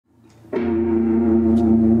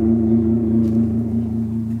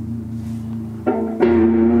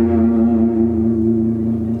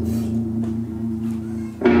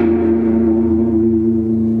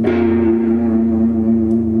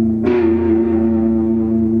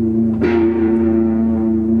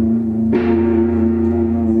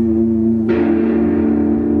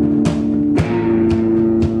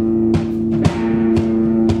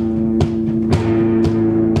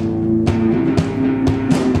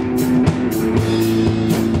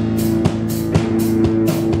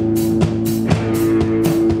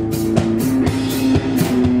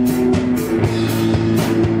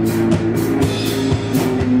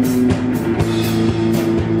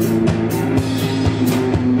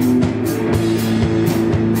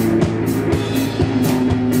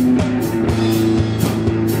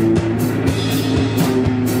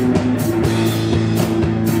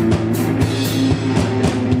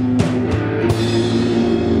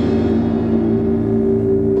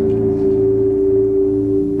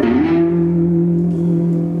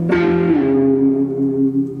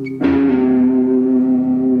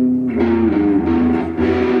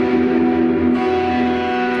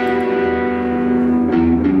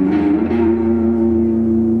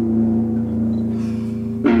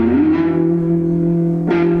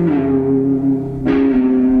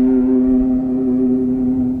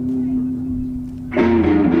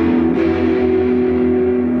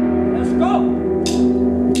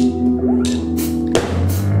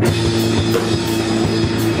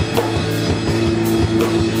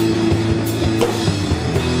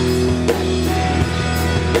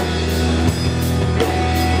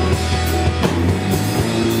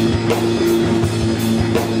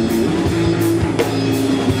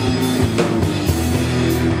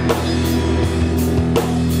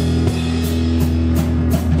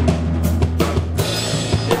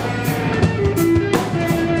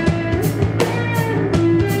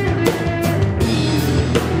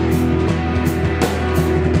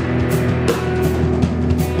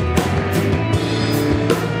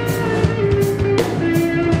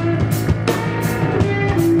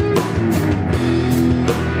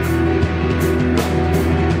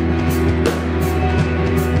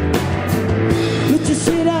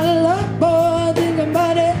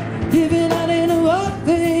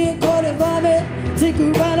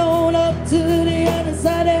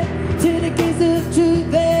decided to the kiss of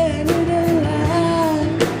truth and the lie.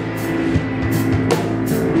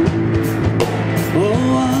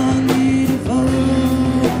 Oh, I need a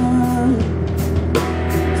phone.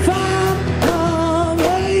 Find my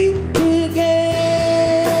way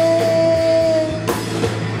again.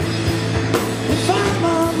 Find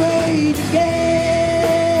my way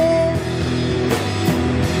again.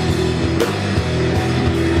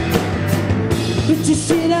 But you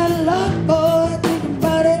shit out of luck, boy. Think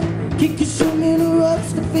about it. Kick your shoe in the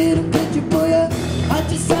rocks, the fit will get you, boy. I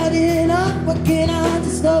decided up, what can I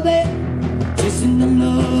just stop it? Chasing the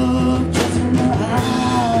love, chasing the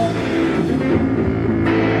high.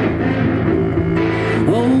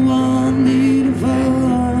 Oh, I need a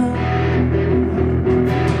phone.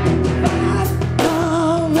 Find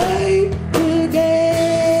my way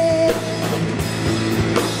again.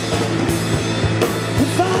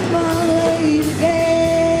 Find my way again.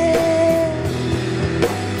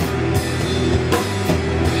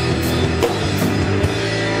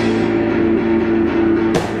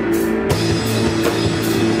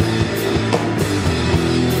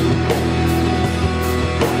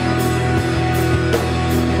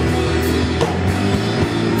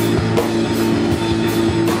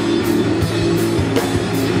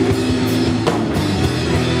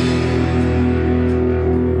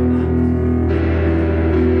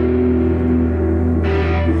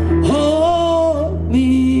 Hold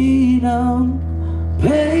me down,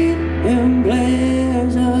 pain and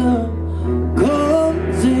pleasure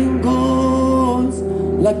comes and goes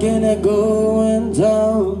like an echo in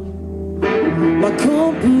town. My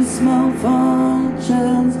compass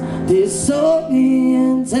malfunctions,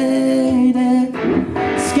 disorientated,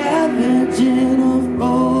 scavenging of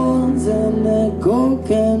bones and the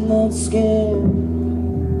coconut skin.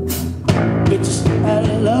 But just out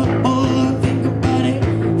of luck, boy, think about it.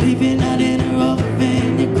 Leaving out in a rough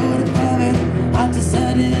and you go to private. I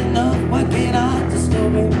decided enough, why can't I just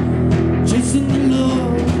stop it? Chasing the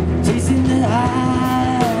low, chasing the high.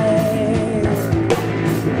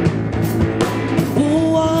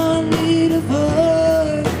 Oh, I need a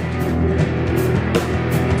voice.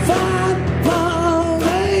 Find my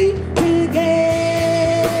way again.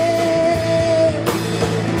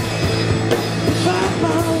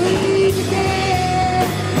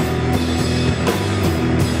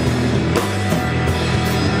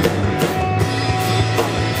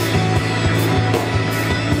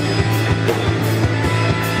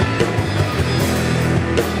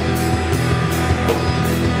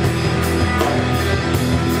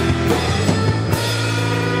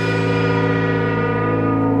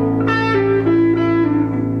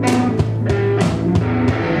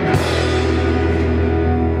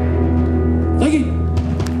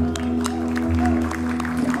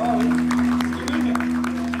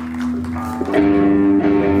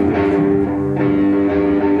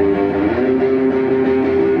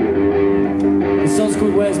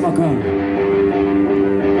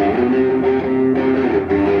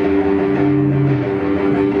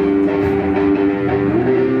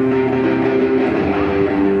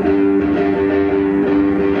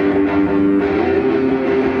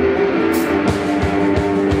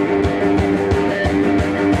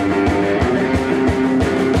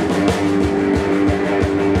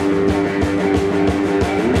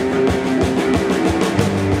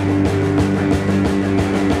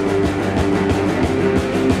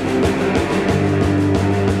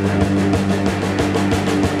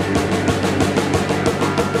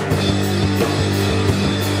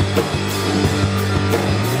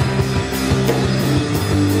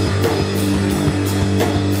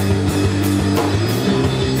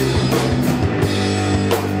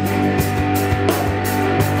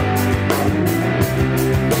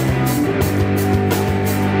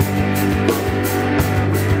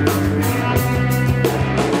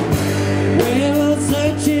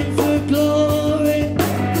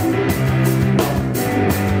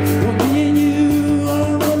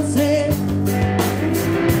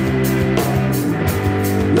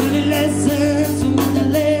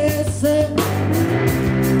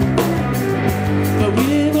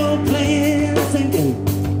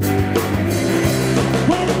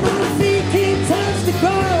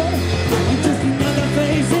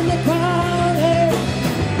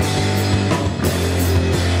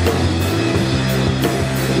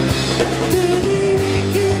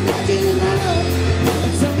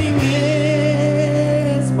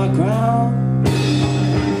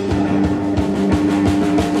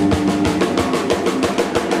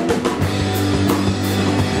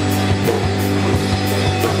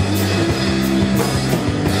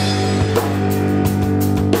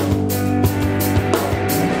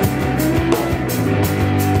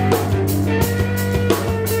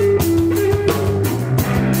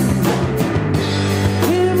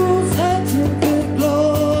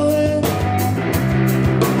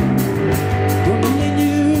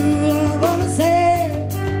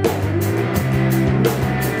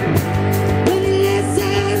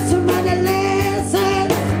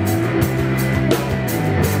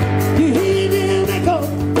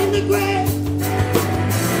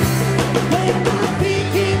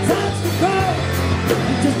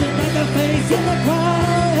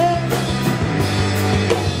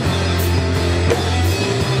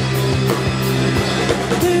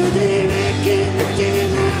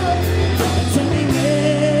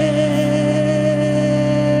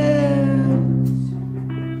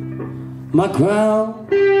 my crown.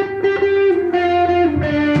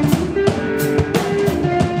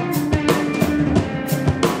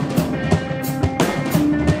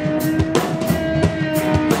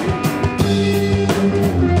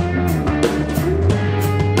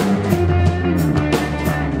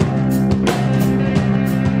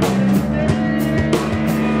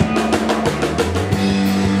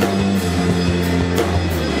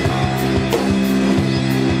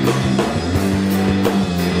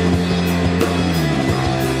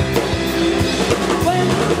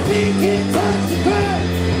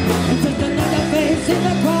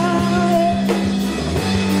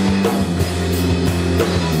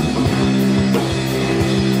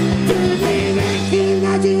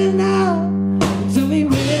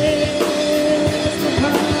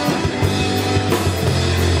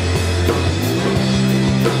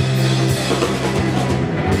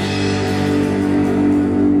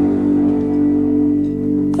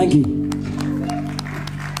 Thank you.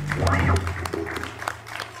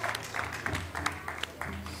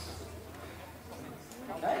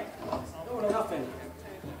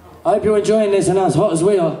 I hope you're enjoying this and as hot as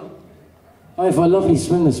we are. I had a lovely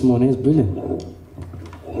swim this morning, it's brilliant.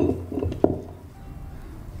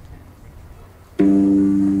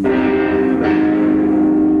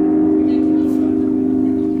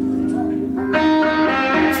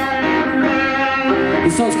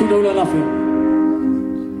 This song's called All or Nothing.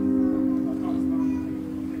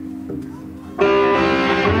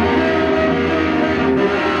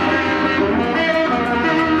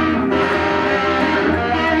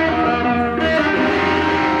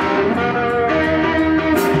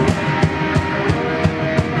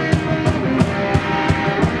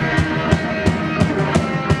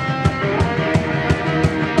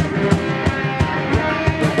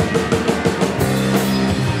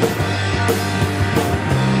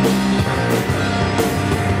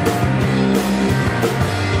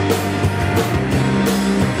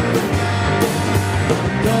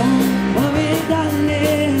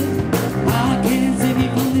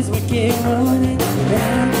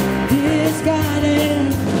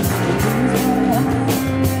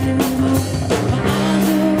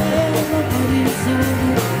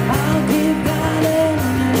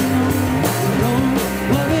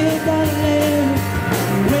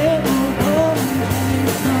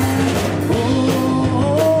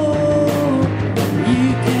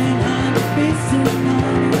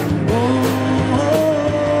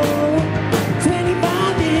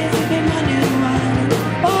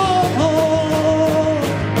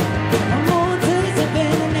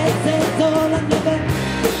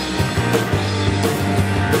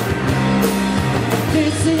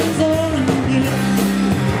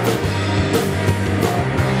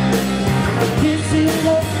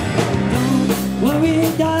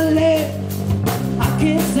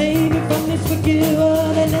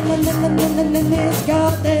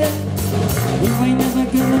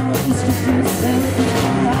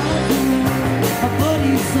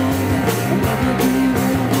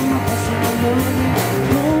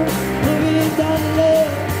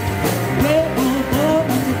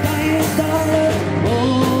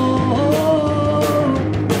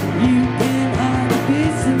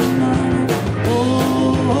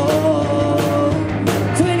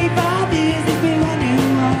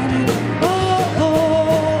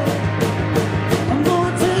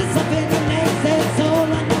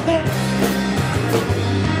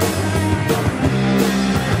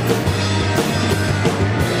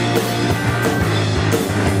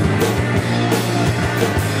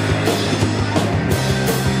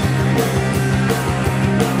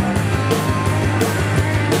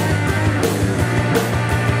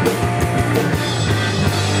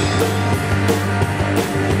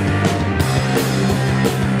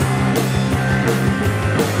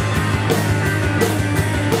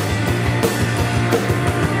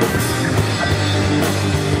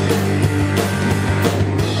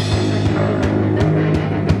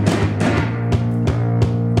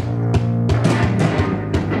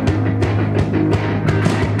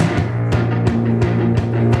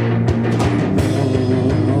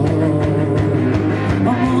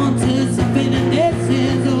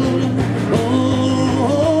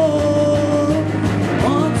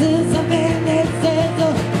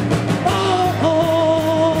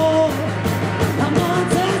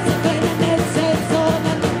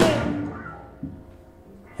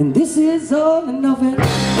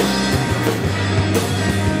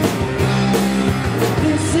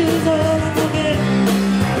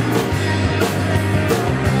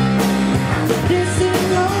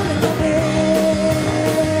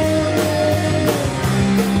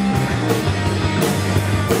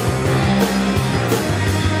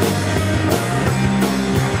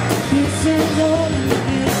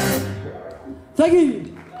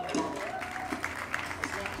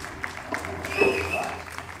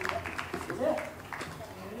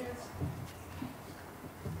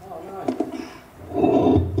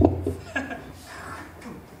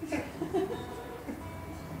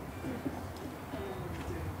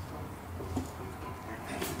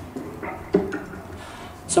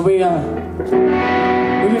 So we've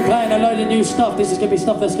been playing a load of new stuff. This is going to be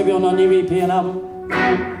stuff that's going to be on our new EP and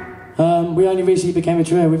album. We only recently became a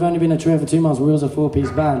trio. We've only been a trio for 2 months. We're also a 4-piece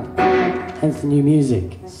band, hence the new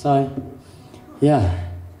music. So, yeah,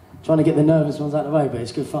 trying to get the nervous ones out of the way, but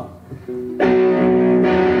it's good fun.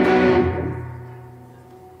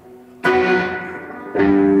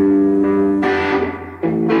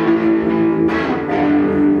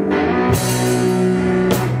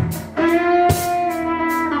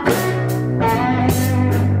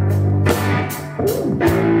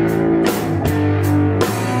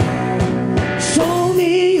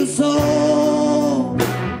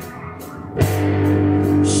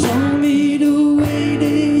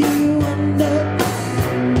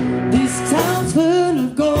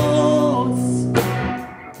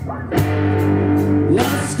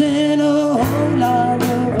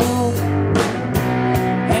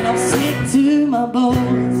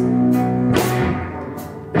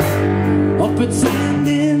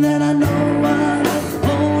 Pretending that I know how to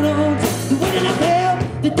hold on to the way that I feel.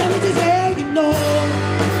 The damage is there, you know.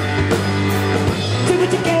 Do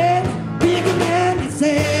what you can, be a good man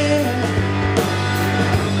yourself.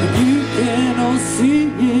 You cannot see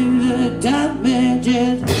the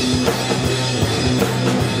damages.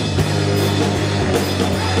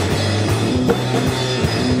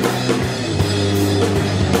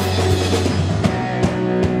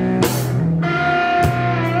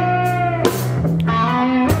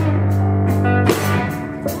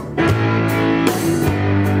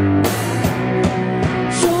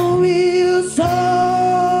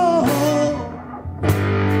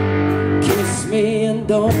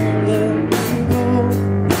 Don't let me go.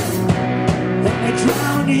 Let me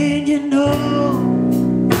drown in your know.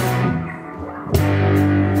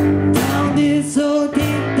 Down this old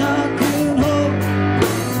deep dark hole.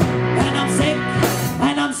 And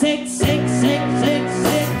I'm sick, sick, sick, sick,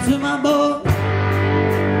 sick to my bone.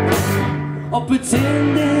 Or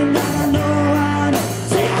pretending that I know how to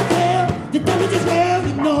say I will. The damage is real,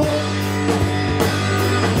 you know.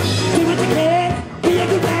 Do what you can, be a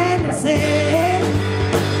good man and say.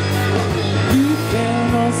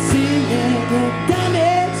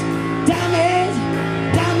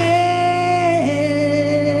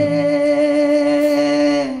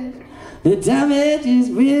 The damage is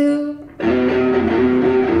real.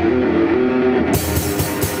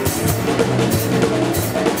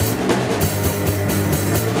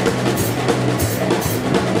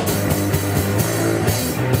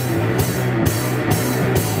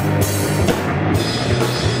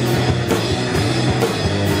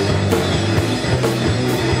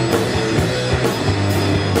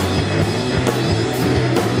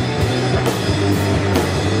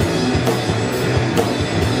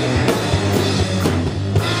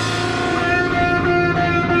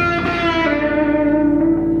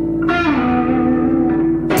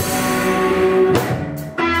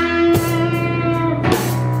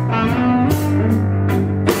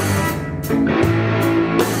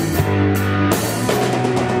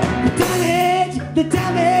 The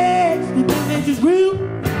damage is real.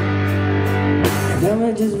 The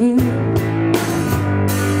damage is real.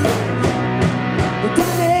 The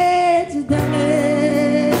damage is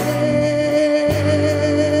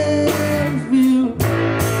real.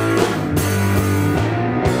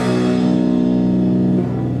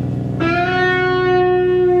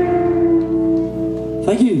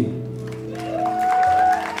 Thank you.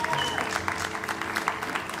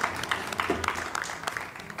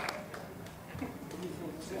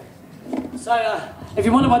 So, if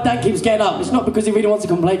you wonder why Dan keeps getting up, it's not because he really wants to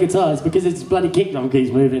come play guitar, it's because his bloody kick drum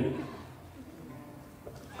keeps moving.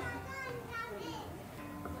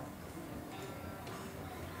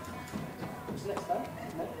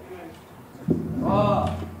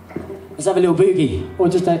 Oh. Let's have a little boogie. Or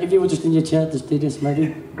just, if you were just in your chair, just do this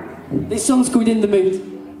maybe. This song's called In the Mood.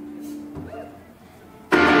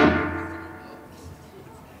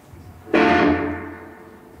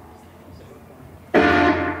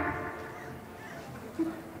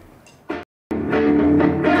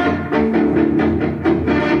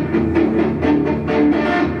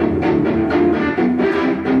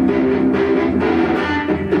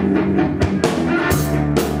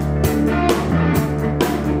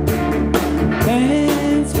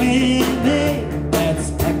 Dance with me,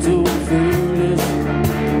 that's acting foolish.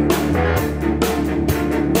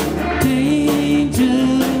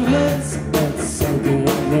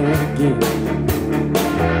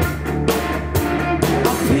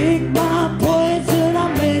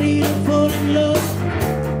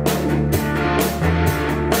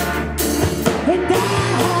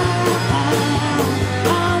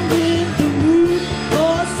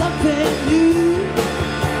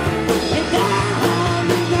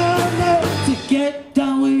 get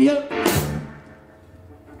down with you.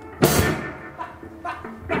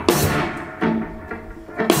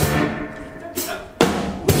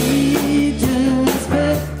 We just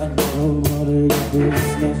met, I know what it is.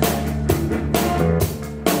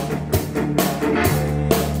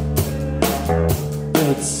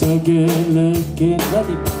 It's so good looking,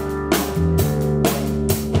 buddy.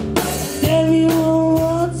 Everyone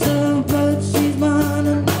wants her, but she's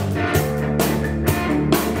mine.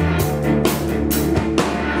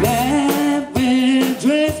 That red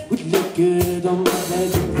dress would look good on my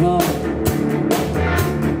bedroom floor.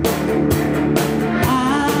 I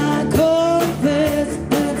confess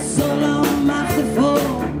that's all I'm after for.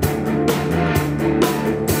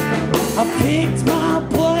 I picked my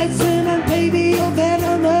poison and baby you're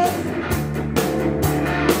venomous.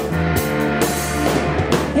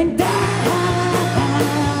 And I'm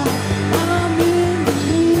in the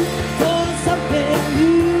mood for something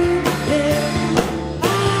new, yeah. I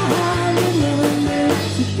remember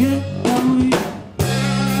to get down with you.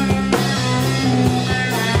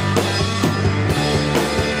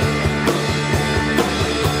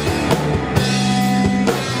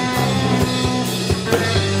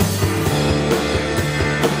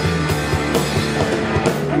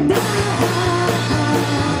 And I'm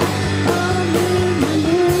in the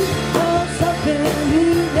mood for something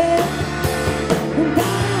new, yeah. And I'm in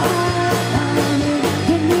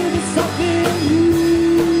the mood for something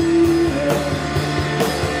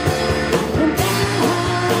new, yeah. And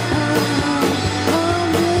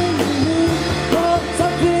I'm in the mood for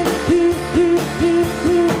something new,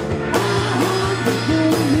 I'm in the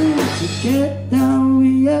mood to get down with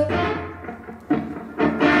you.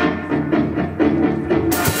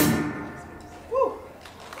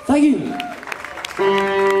 Thank you.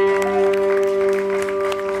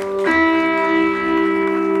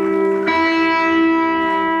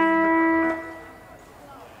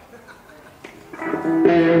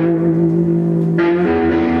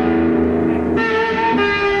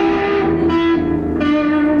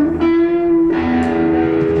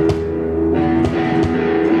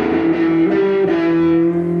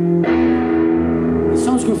 This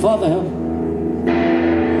song's called Father Help.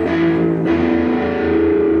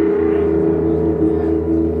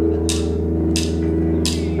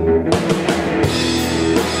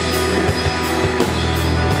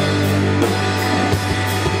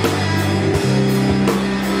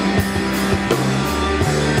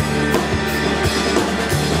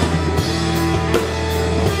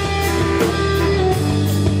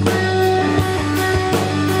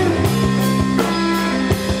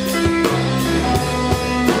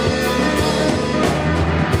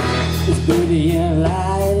 It's beauty and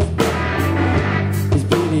light, it's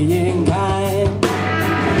beauty and kind.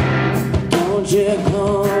 Don't you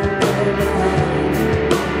come behind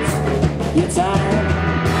your time.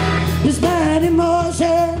 This bad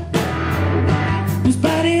emotion, this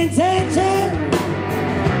bad intention,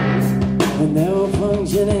 and they're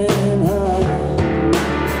functioning hard.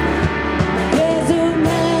 There's a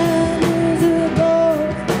man who's a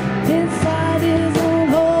ghost inside his own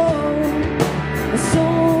home. A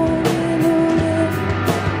soul in the wind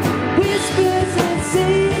whispers and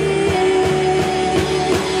sings.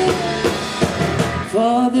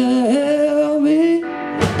 Father, help me,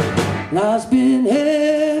 life's been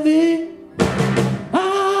heavy.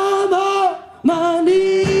 I'm on my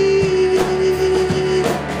knees.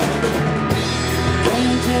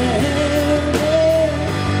 Can't you help me?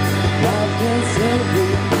 Life gets heavy.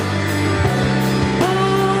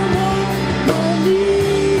 I'm on my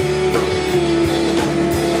knees.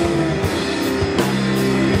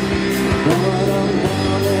 Lord, I'm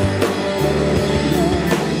down and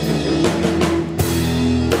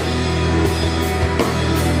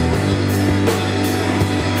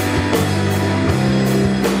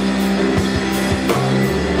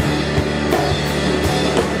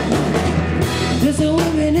there's a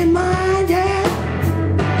woman in mind,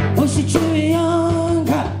 yeah. Oh, she too young,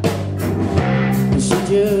 and she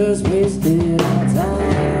just wasted our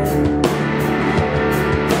time.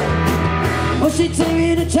 Oh, she take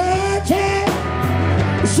me to church,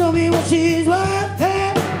 yeah, and show me what she's worth,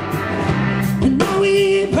 yeah. And now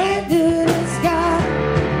we pray to the sky.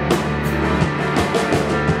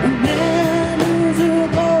 A man who's a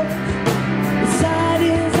ghost inside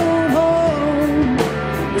his own home.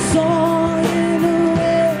 A song in the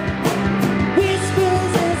wind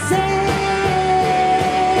whispers and says,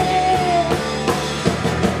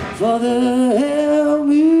 Father, help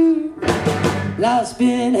me, life's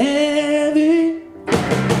been heavy.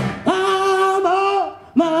 I'm on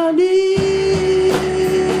my knees.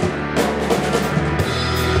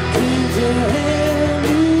 Can't you help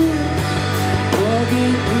me?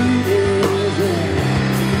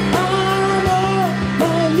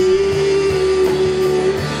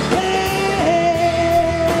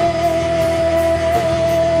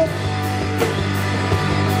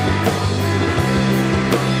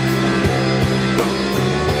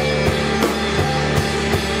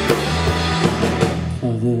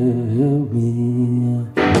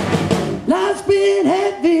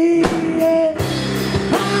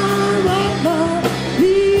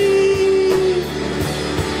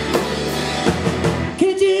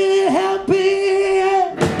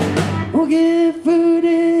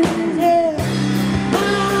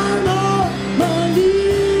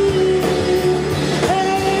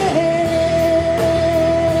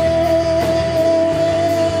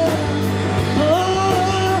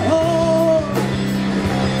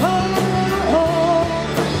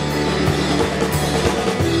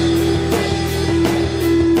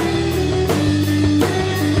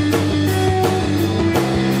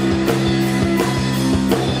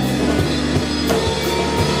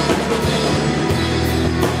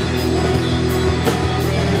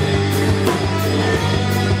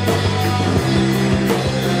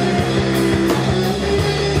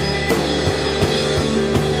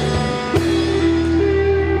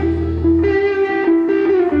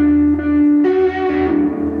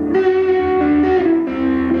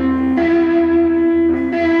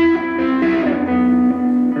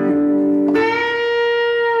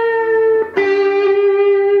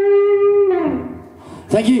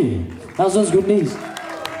 Thank you. That sounds good news.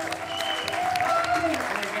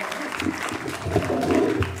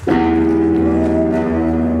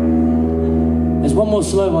 There's one more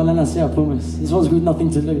slow one, and that's it, I promise. This one's called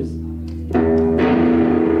Nothing to Lose.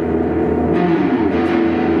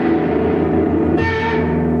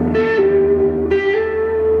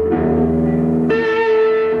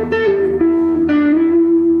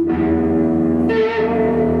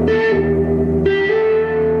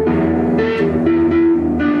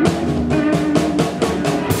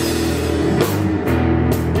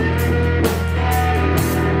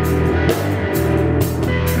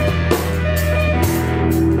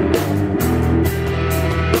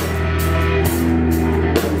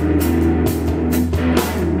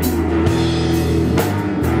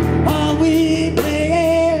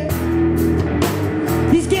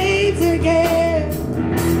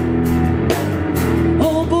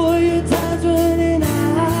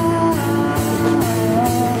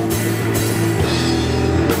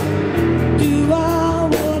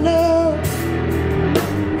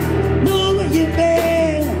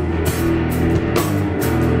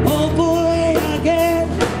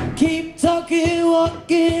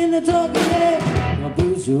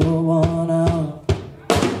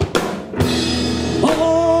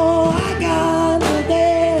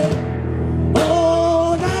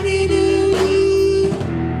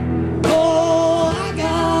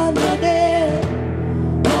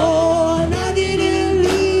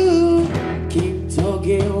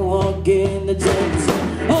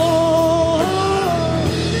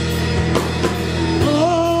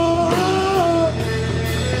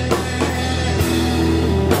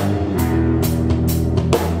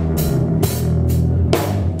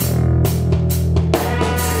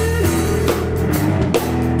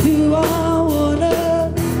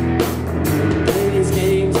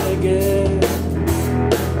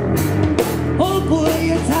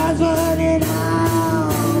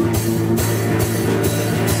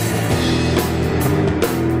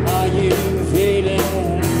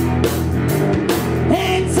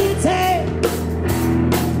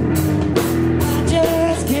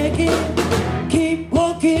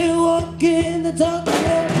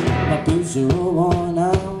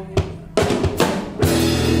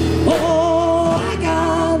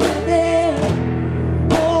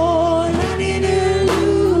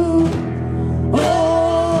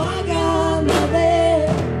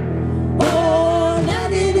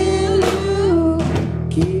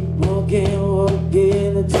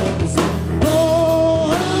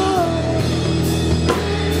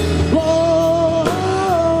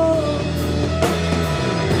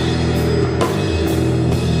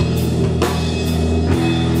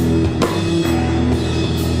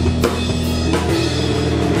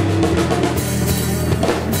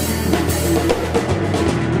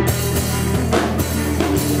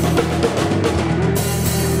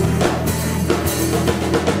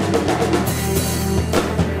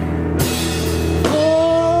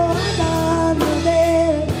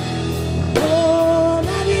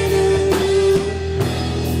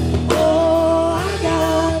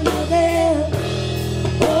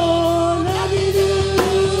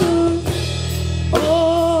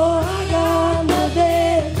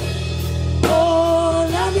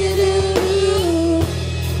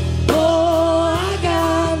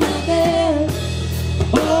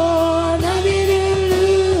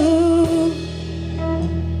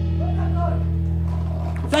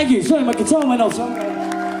 Thank you. Sorry, my guitar went off. Sorry.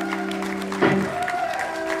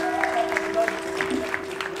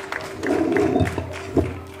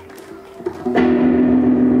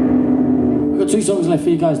 We've got 2 songs left for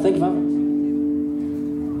you guys. Thank you very much.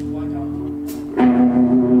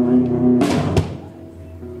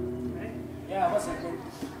 Yeah, what's it called?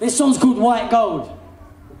 This song's called White Gold.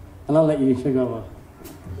 And I'll let you figure out.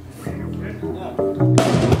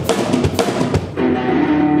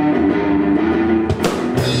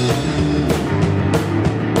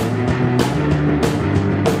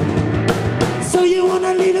 So you want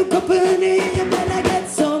a little company, you better get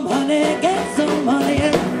some honey, get some honey.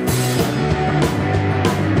 Yeah.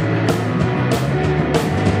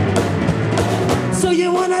 So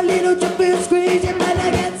you want a little jumping squeeze, you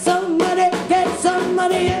better get some money, get some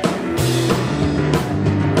money. Yeah.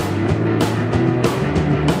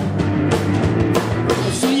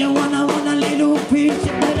 So you want a little piece,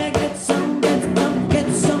 you better get some, get some, get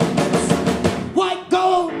some, get some. White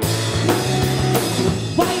gold.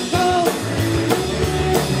 White gold.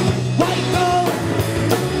 White gold.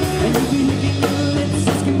 And you be licking your lips,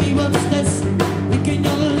 asking me what's this. Licking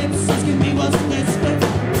your lips, asking me what's this.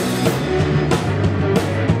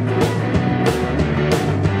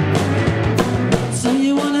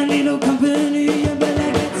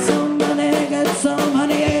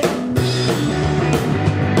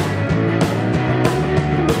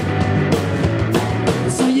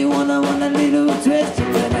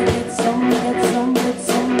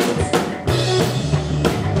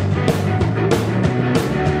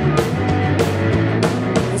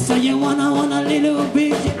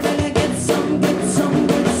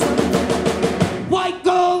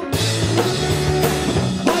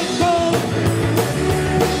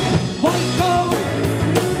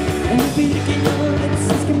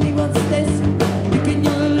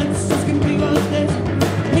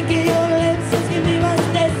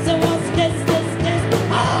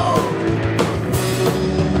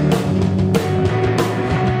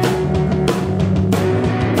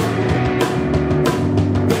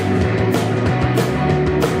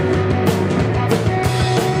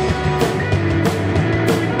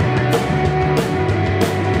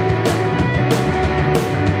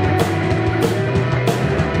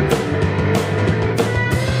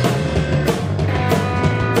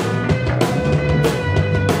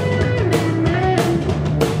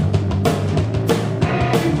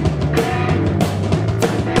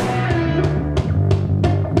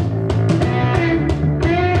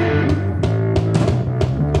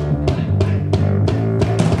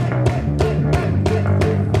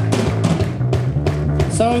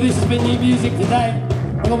 bit new music today.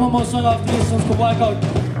 I've got one more song after this, song's called White Gold.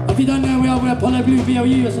 If you don't know where we are, we're Apollo Bleu,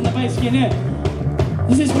 VLU, that's on the bass again here.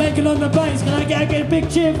 This is Megan on the bass, can I get a big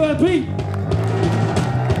cheer for her, please?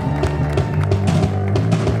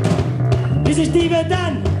 This is Diva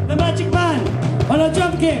Dan, the Magic Man, on a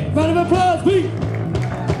drum kit. Round of applause, please.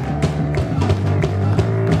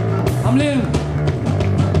 I'm Liam.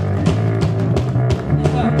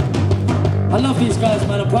 I love these guys,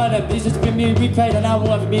 man, I'm proud of them. These have been we played an album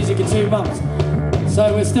worth of music in 2 months.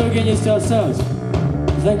 So we're still getting used to ourselves.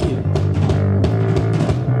 Thank you.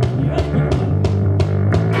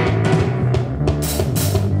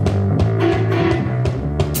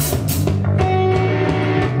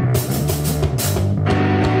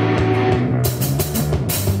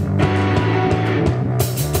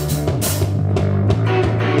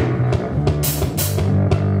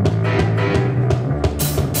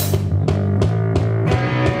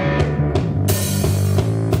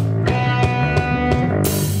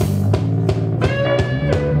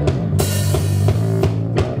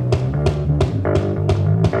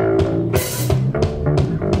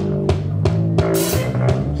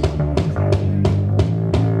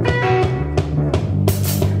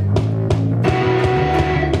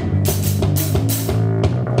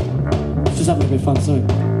 Just having a bit of fun, sorry.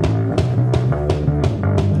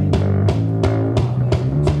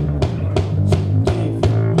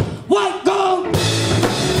 White gold!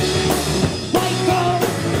 White gold!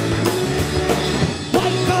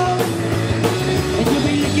 White gold! And you'll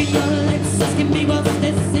be licking your lips, asking me what's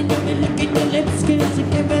this, and you'll be licking your lips, cause you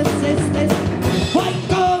can't resist this. White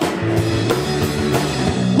gold!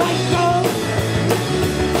 White gold!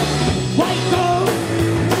 White gold!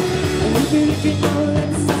 And you'll be licking your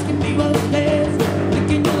lips, asking me what's this.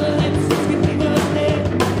 Licking your lips, asking me what's this.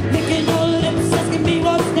 Licking your lips, asking me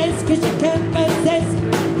what's this, cause you can't resist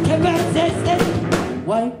this.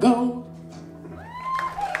 White gold.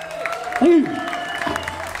 Hey.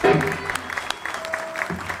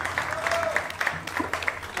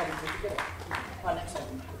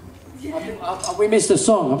 We missed a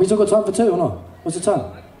song. Have we still got time for 2 or not? What's the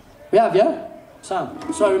time? We have, yeah? Sam.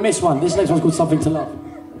 Sorry, we missed one. This next one's called Something to Love.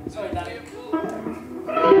 Sorry, Danny.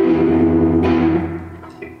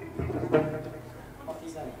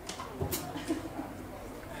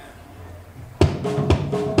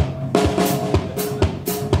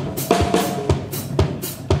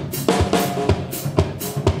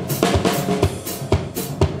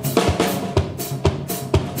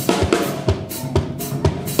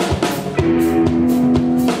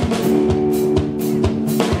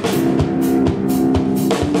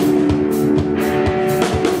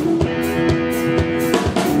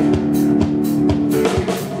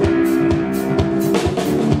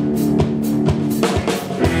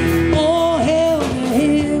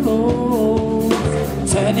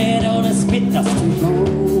 Turning on a spit dust to go.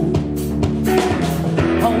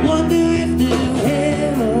 I wonder if they'll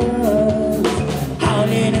hear us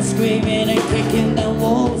howling and screaming and kicking down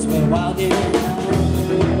walls we're wild in.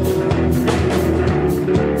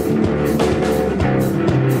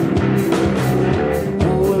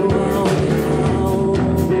 Oh, we're wild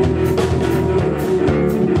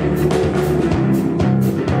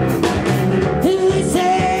and they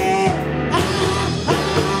say,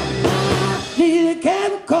 need a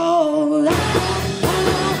chemical,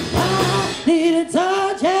 need a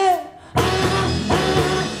touch, yeah.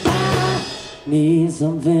 Need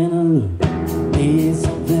something to look, need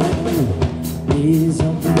something to look, need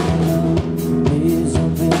something to look, need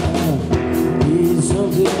something to look, need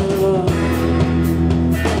something to look.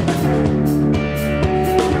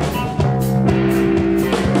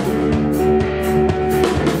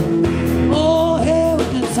 Oh, hell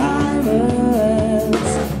with the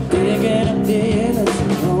tyrants, didn't get up the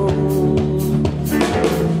innocent home.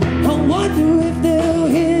 I wonder if they'll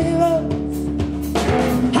hear us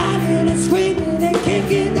howling and screaming and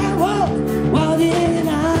kicking that wall while they're in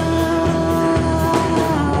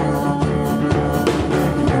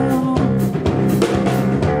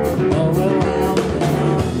oh, we're wild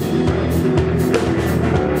now.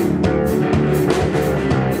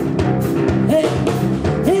 Hey,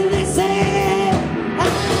 and they say,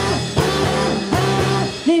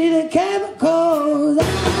 need a chemicals,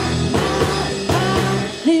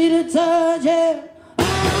 need a touch, yeah.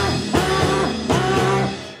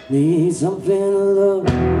 Need something to love,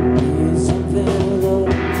 need something to love,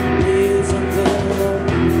 need something to love,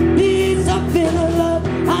 need something to love,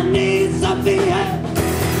 I need something, yeah.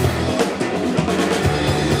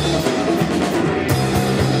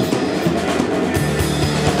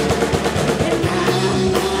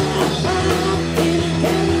 Need a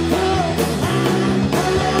chemical,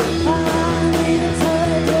 need a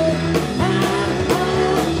touch, yeah.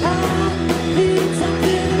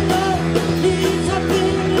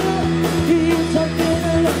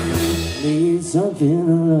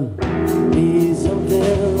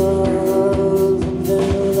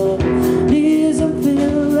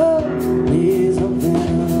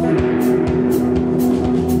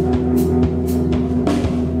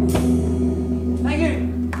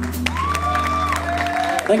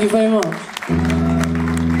 Thank you very much.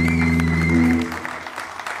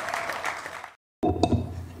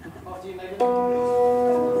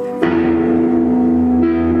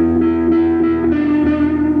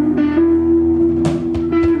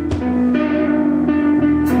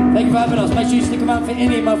 Thank you for having us. Make sure you stick around for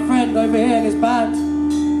Innie, my friend over here in his band.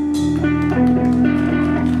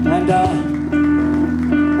 And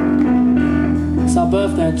it's our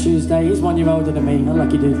birthday on Tuesday. He's 1 year older than me.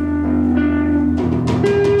 Unlucky dude.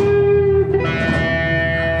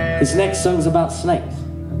 His next song's about snakes.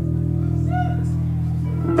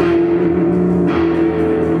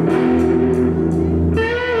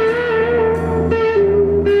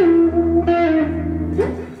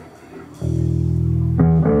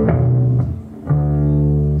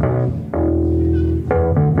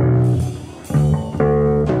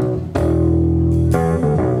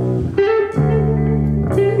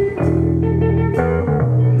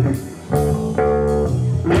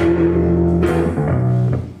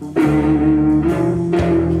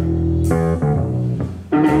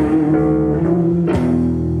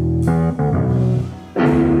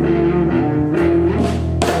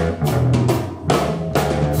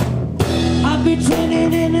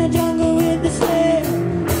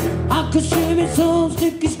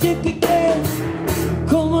 Sticky tail.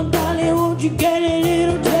 Come on darling, won't you get a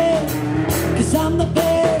little tail? 'Cause I'm the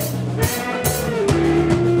bear.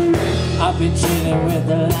 I've been chilling with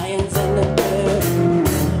the lions and the bears.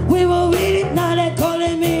 We were reading, now they're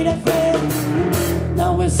calling me the friend.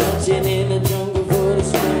 Now we're searching in the jungle for the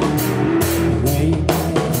spring.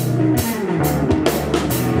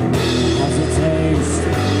 How's it taste?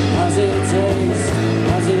 How's it taste?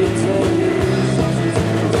 How's it taste?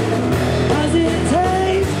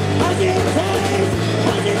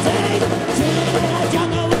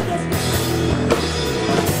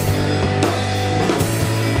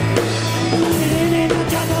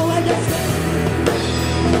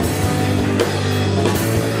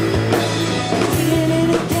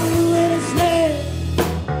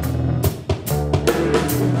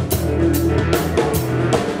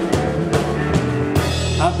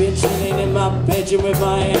 I've been chilling in my bedroom with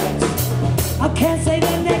my ex. I can't say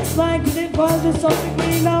the next line 'cause it was just something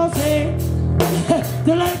really lousy.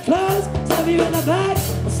 The light close, stab you in the back,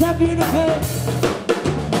 I'll snap you in the face.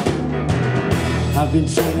 I've been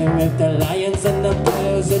chilling with the lions and the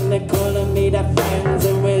bears, and they're calling me their friends,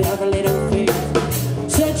 and we'll have a little feast.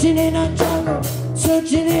 Searching in a jungle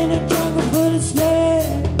for the snake.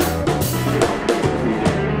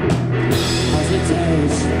 How's it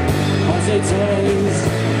taste? How's it taste?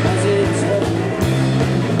 How's it taste?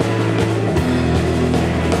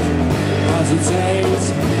 How's it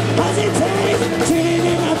taste? How's it taste? Chilling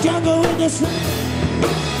in a jungle with the snake.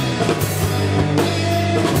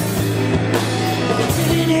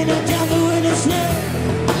 Chilling in a jungle with the snake.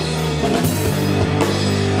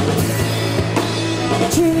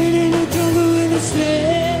 Chilling in a jungle with the snake.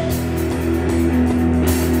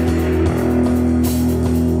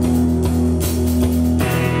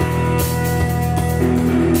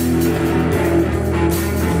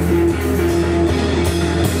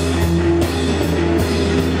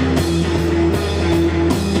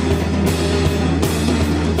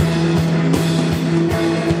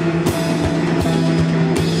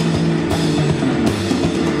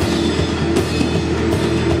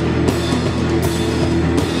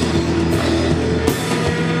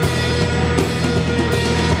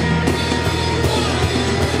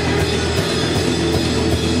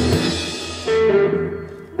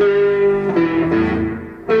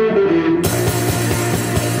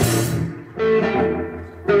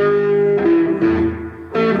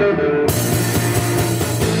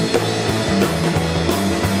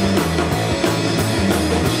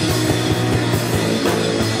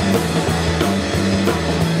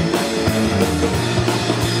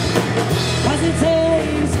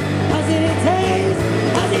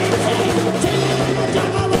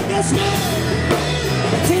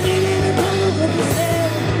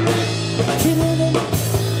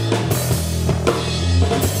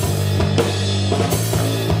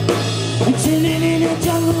 Chilling in the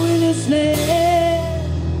jungle with a snake.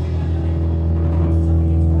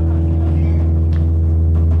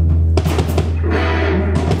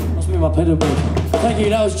 Must be my pedal board. Thank you,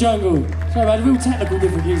 that was Jungle. Sorry about the real technical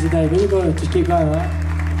difficulties today, but we've got to just keep going, right?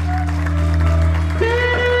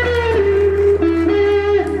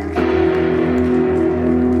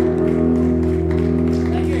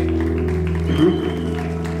 Thank you.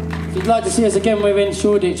 If you'd like to see us again, we're in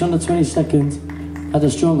Shoreditch on the 22nd at the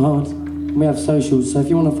Stronghold. We have socials, so if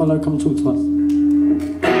you want to follow, come talk to us.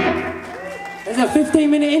 There's a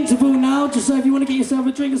 15-minute interval now, just so if you want to get yourself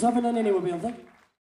a drink or something, then Innie will be on. Thank you.